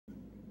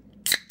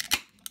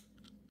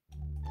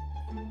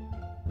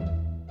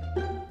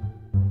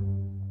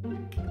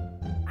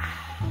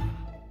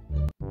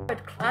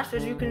class,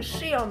 as you can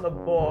see on the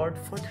board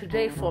for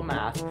today for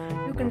math,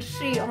 you can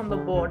see on the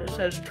board it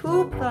says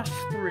 2 plus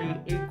 3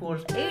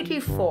 equals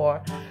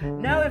 84.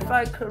 Now if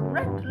I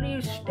correctly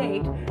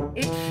state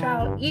it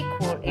shall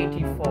equal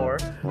 84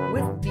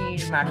 with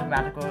these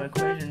mathematical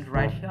equations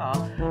right here,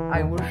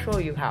 I will show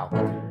you how.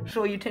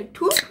 So you take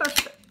 2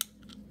 plus...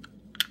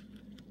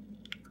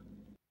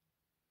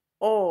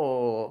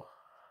 Oh,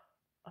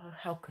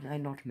 how can I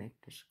not make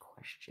this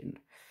question?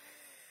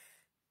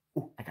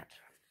 Oh, I got it.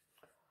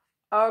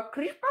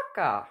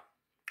 Krishbakka,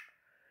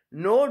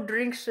 no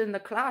drinks in the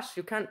class.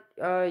 You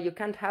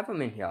can't have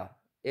them in here.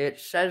 It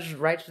says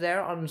right there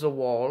on the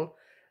wall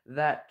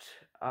that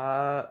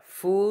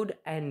food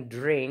and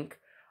drink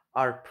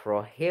are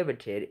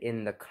prohibited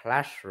in the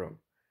classroom.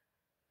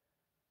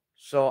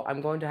 So I'm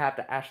going to have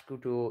to ask you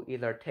to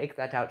either take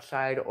that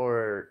outside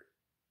or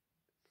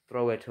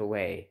throw it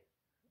away.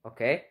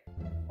 Okay?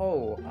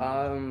 Oh,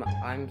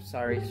 I'm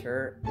sorry,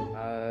 sir.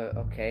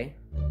 Okay.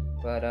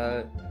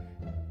 But,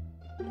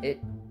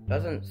 it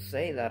doesn't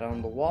say that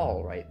on the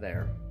wall right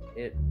there.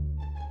 It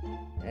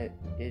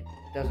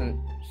doesn't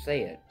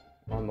say it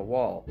on the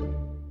wall.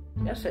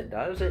 Yes, it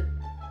does. It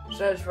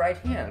says right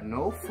here,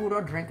 no food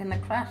or drink in the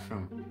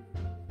classroom.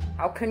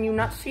 How can you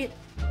not see it?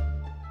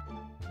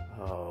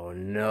 Oh,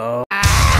 no.